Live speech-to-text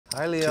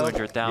Hi, Leo.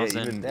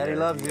 200,000. Daddy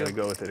loves you. Gotta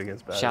go with it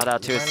against Bad. Shout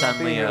out to his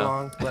son Leo.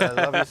 Long, but I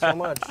love you so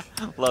much.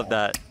 Love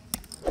that.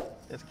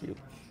 That's cute.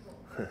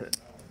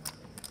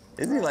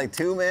 Isn't he like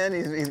 2, man?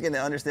 He's going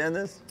to understand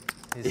this?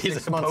 He's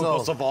 6 months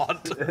old.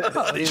 savant.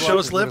 These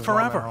shows live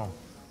forever.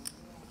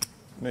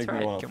 Make That's me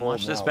right. want Can to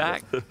watch this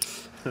back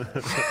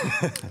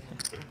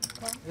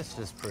It's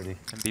just pretty.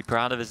 and be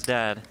proud of his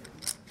dad.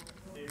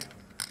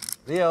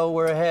 Leo,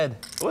 we're ahead.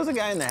 What does the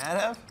guy in the hat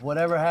have?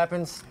 Whatever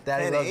happens,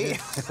 Daddy loves you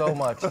so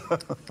much.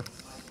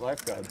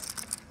 Lifeguards.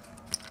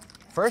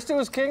 First it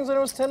was kings, and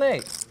it was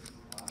 10-8.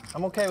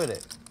 I'm okay with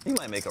it. He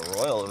might make a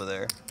royal over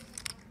there.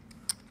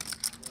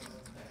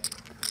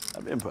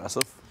 That'd be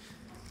impressive.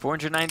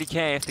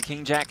 490K if the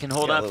king jack can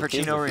hold up for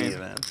Chino Rheem.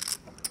 Man.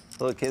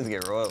 Little kids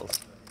get royals.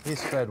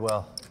 He's fed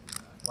well.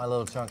 My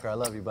little chunker, I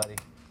love you, buddy.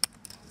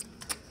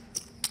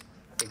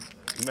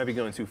 You might be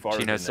going too far.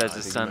 Chino with it now. says I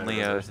his think son you might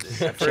Leo reverse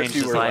it. At first changed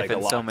you his were life like a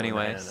in so lot many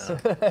more ways.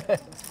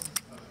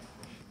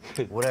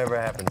 Whatever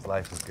happens,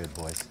 life is good,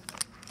 boys.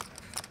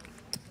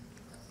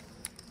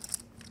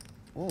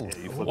 Ooh.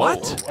 Yeah, you flipped What?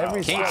 it. Wow.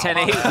 Every King shot.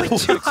 10-8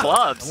 with 2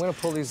 clubs. I'm gonna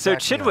pull these So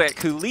back now. Chidwick,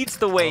 who leads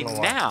the way I don't know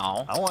why.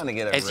 now, I want to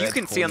get a as you red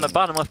can see on the queen.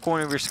 bottom left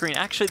corner of your screen,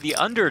 actually the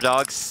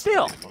underdog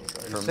still.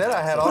 You said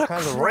I had all What a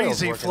kinds of royals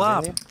crazy working,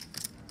 flop. didn't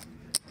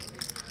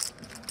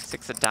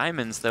 6 of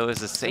diamonds, though,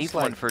 is a safe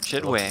like one for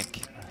Chidwick.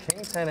 you?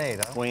 King 10-8,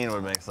 huh? Queen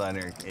would make slide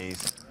near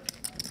ace.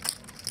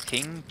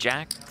 King,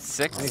 jack,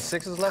 6, Any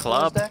sixes left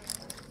club. in this deck?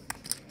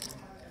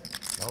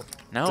 Nope.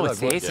 No, Good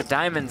it's luck, the boys. ace of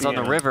diamonds on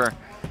the Yeah. river.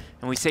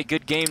 And we say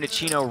good game to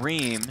Chino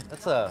Rheem.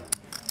 That's a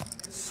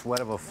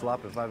sweat of a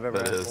flop if I've ever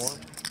That had is. one.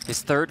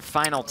 His 3rd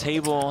final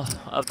table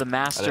of the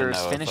Masters,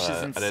 know if, finishes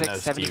in I didn't know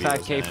 6, if Stevie was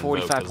 75K, gonna invoke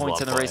 45 his points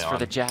in the love race play for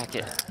the on.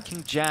 jacket.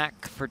 King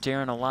jack for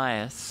Darren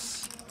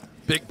Elias.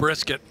 Big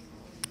brisket.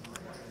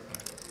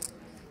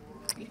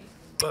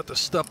 About to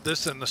stuff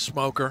this in the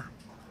smoker.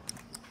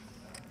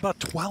 About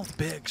 12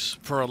 bigs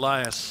for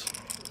Elias.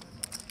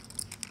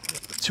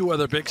 The 2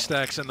 other big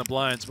stacks in the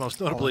blinds, most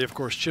notably, of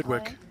course,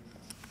 Chidwick.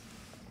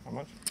 How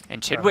much?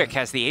 And Chidwick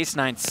has the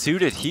ace-9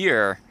 suited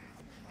here.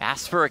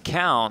 Asks for a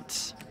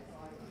count.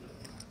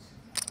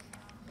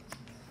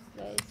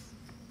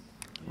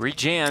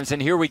 Rejams,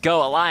 and here we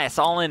go. Elias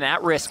all in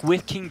at risk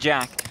with King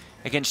Jack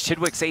against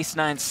Chidwick's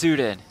ace-9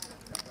 suited.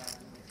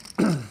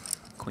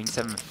 Queen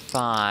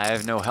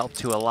 7-5, no help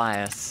to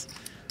Elias.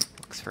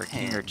 Looks for a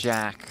king or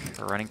jack,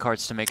 or running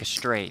cards to make a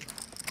straight.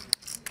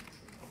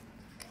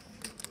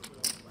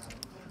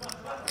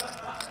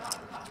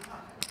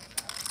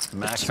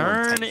 The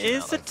turn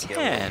is a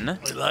 10.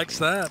 He likes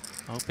that.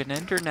 Open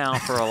ender now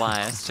for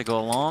Elias to go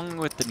along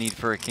with the need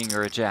for a king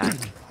or a jack.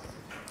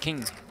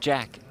 King,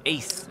 jack,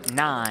 ace,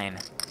 9.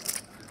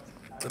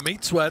 The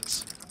meat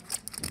sweats.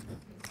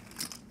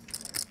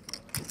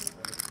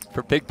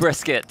 For Big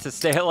Brisket to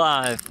stay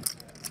alive.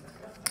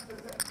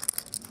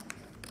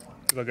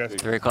 Good luck, guys.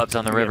 3 clubs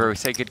on the river. We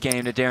say good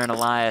game to Darren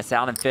Elias.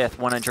 Out in 5th,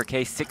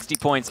 100K, 60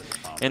 points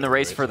in the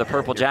race for the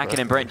purple jacket.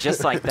 And Brent,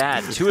 just like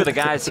that, 2 of the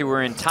guys who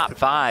were in top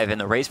 5 in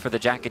the race for the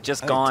jacket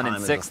just gone in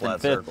 6th and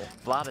 5th.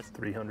 Vladis.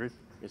 300.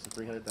 It's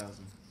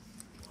 300,000.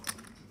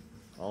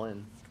 All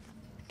in.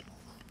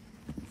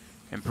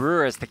 And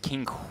Brewer is the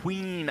king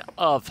queen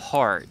of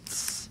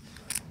hearts.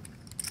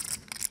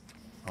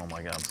 Oh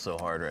my God, I'm so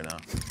hard right now.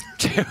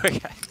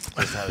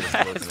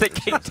 That's the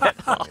king 10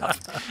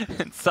 off.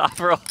 And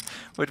Soverel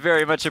would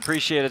very much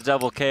appreciate a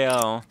double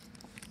KO.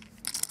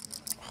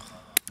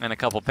 And a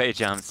couple pay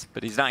jumps,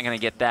 but he's not going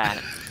to get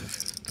that.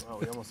 Oh,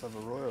 we almost have a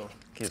royal.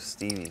 Give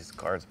Stevie's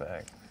cards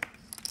back.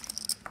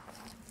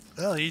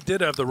 Well, he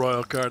did have the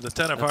royal card. The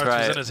 10 of That's hearts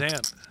right. was in his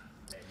hand.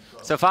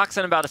 So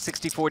Foxen about a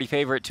 60-40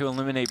 favorite to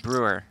eliminate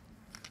Brewer.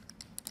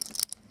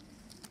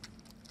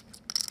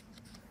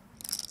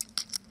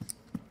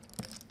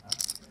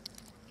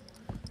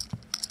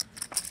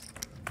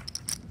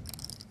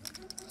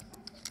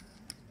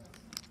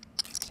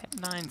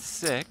 Nine,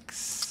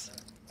 6.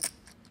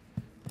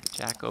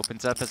 Jack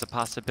opens up as a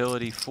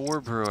possibility for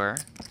Brewer.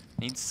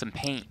 Needs some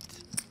paint.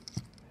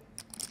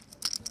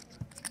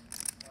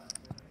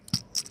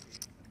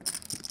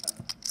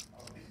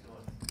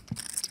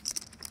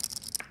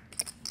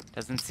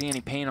 Doesn't see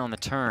any paint on the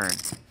turn.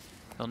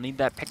 He'll need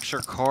that picture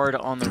card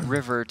on the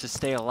river to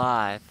stay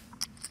alive.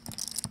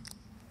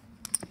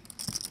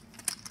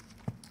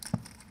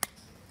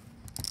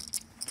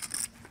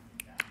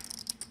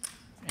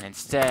 And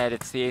instead,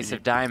 it's the ace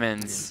of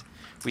diamonds.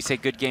 We say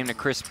good game to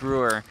Chris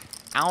Brewer.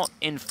 Out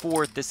in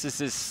 4th. This is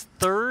his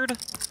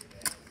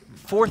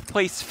 4th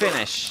place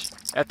finish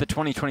at the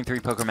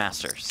 2023 Poker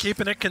Masters.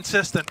 Keeping it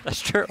consistent.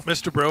 That's true.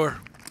 Mr. Brewer.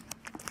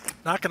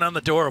 Knocking on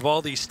the door of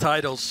all these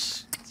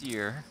titles. This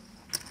year.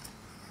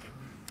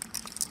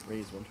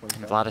 Raise And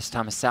 125. Vladis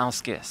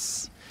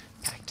Tomasauskas.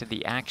 Back to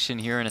the action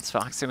here, and it's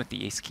Foxen with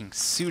the ace-king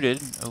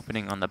suited.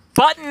 Opening on the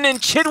button, and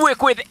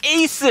Chidwick with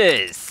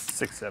aces!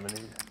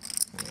 670.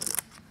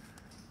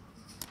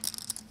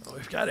 Oh,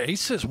 we've got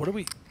aces. What do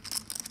we...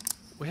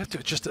 We have to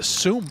just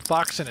assume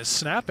Foxen is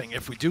snapping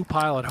if we do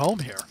pile at home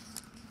here.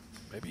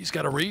 Maybe he's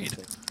got a read.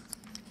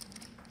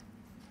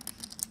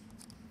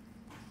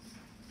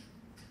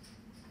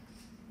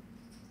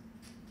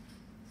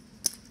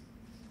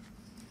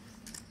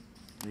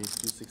 Ace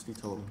 260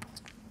 total.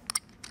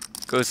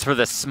 Goes for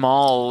the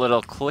small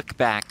little click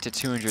back to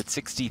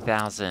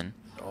 260,000.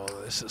 Oh,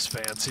 this is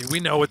fancy. We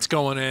know it's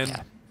going in.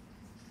 Yeah.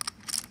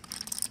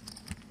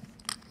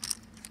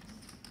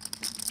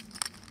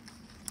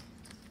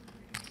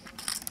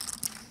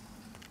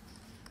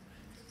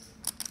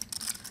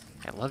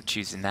 I love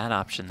choosing that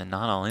option, the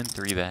not all in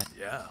 3-bet.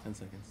 Yeah. 10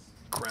 seconds.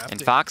 Crafty.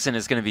 And Foxen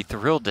is going to be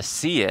thrilled to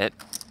see it,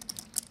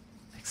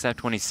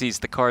 except when he sees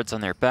the cards on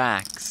their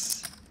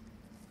backs,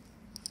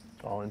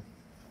 All in.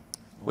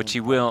 which he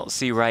will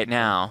see right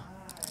now.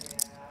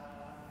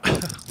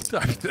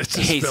 This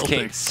is Ace filthy.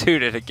 King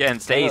suited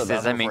against I know, aces.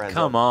 that's I what mean, friends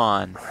come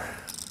are. on.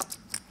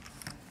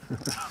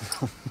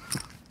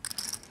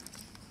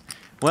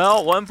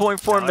 Well,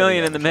 1.4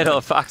 million in the middle.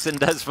 Foxen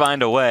does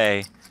find a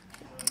way.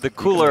 The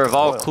cooler of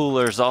all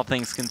coolers, all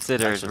things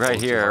considered, Actually, right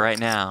fold here, two right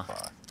now.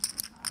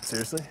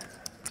 Seriously?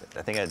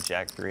 I think I had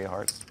Jack 3 of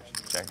hearts.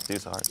 Jack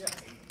deuce of hearts.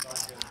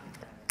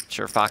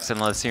 Sure, Foxen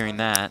loves hearing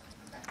that.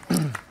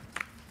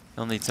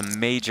 He'll need some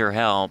major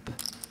help.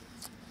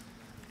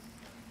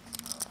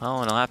 Oh,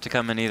 and he'll have to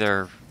come in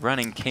either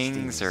running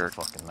kings Stevie's a or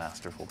fucking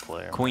masterful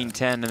player. queen man.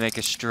 10 to make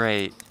a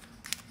straight.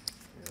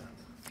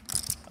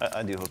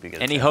 I do hope you get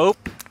Any it.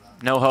 hope?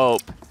 No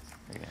hope.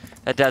 Okay.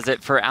 That does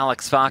it for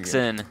Alex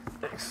Foxen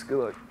Thanks. Good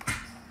luck.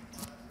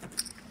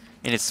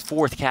 in his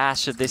 4th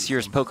cash of this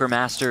year's Poker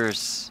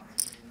Masters.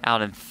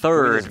 Out in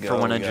 3rd just for go?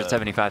 We gotta-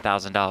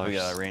 $175,000. We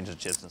got a range of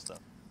chips and stuff.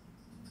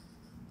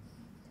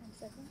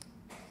 10 seconds.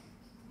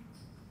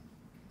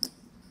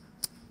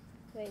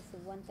 Wait, so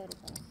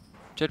 135.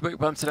 Chidwick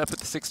bumps it up with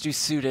the 6-2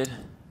 suited.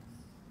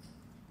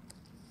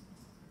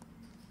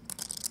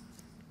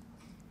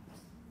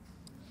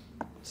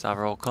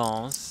 Soverel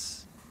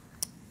calls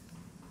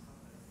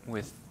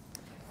with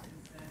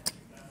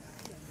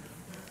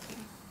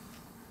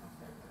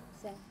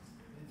Zach,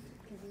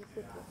 can you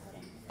put your card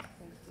on?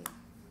 Thank you.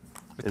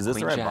 with Is this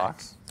the queen right jack.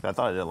 box? I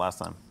thought I did last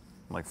time.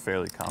 I'm like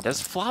fairly confident.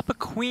 Does flop a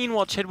queen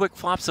while Chidwick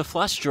flops a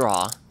flush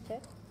draw.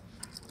 Check.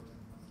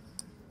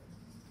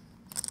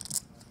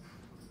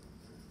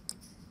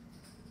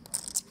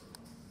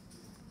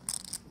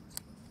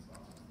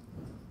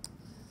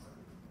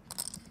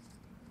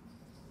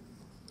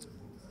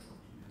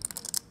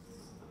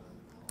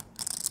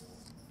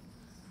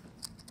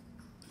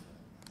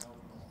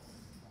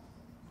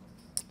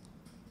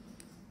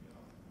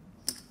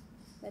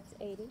 That's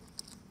 80.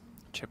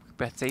 Chidwick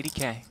bets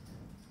 80K.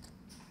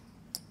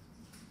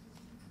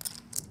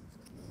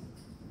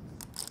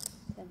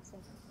 10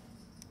 seconds.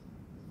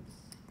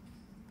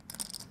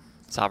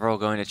 Soverel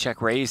going to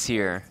check raise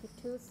here. To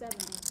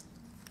 270.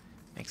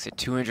 Makes it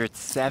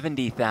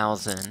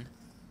 270,000.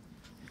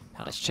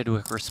 How does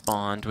Chidwick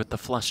respond with the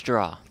flush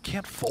draw?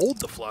 Can't fold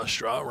the flush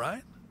draw,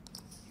 right?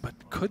 But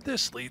could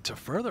this lead to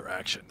further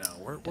action now?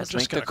 We're Does just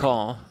make the gonna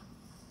call.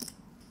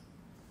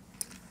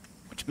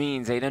 Which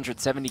means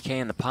 870K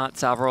in the pot.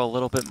 Soverel a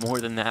little bit more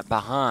than that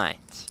behind.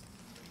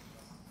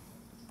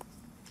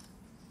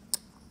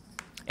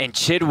 And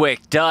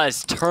Chidwick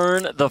does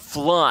turn the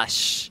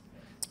flush.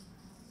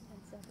 10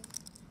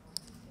 seconds.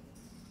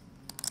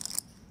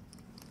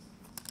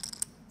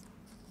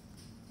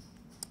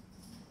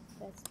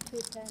 That's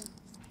 210.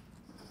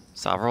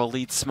 Soverel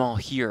leads small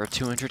here,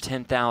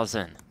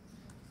 210,000.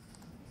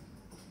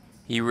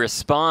 He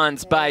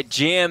responds by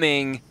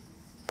jamming.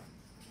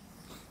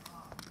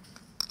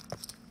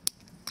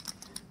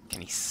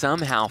 Can he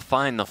somehow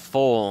find the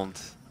fold?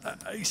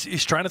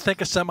 He's trying to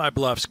think of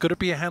semi-bluffs. Could it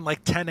be a hand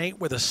like 10-8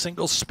 with a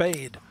single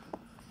spade?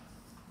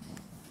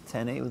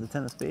 10-8 with the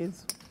 10 of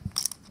spades?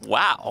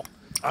 Wow.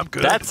 I'm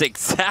good. That's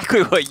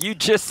exactly what you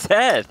just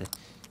said.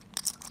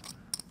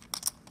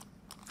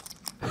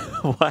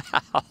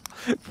 Wow.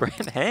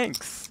 Brent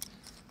Hanks.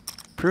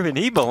 Proving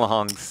he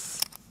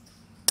belongs.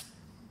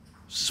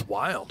 It's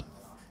wild.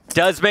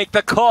 Does make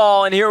the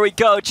call, and here we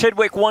go.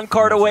 Chidwick 1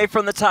 card away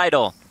from the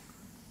title.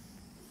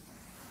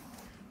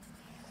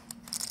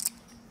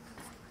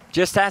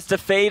 Just has to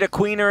fade a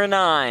queen or a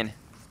 9.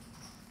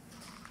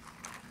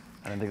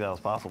 I didn't think that was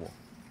possible.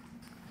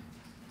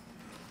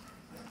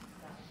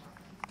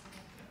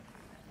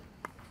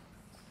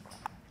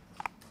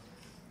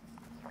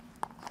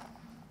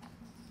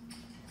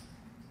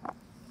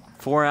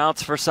 Four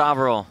outs for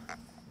Soverel.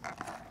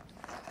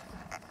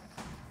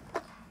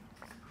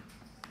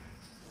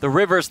 The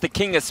river's the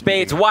king of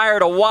spades, wire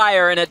to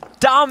wire, and a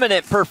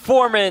dominant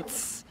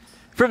performance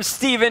from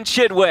Stephen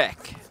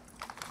Chidwick.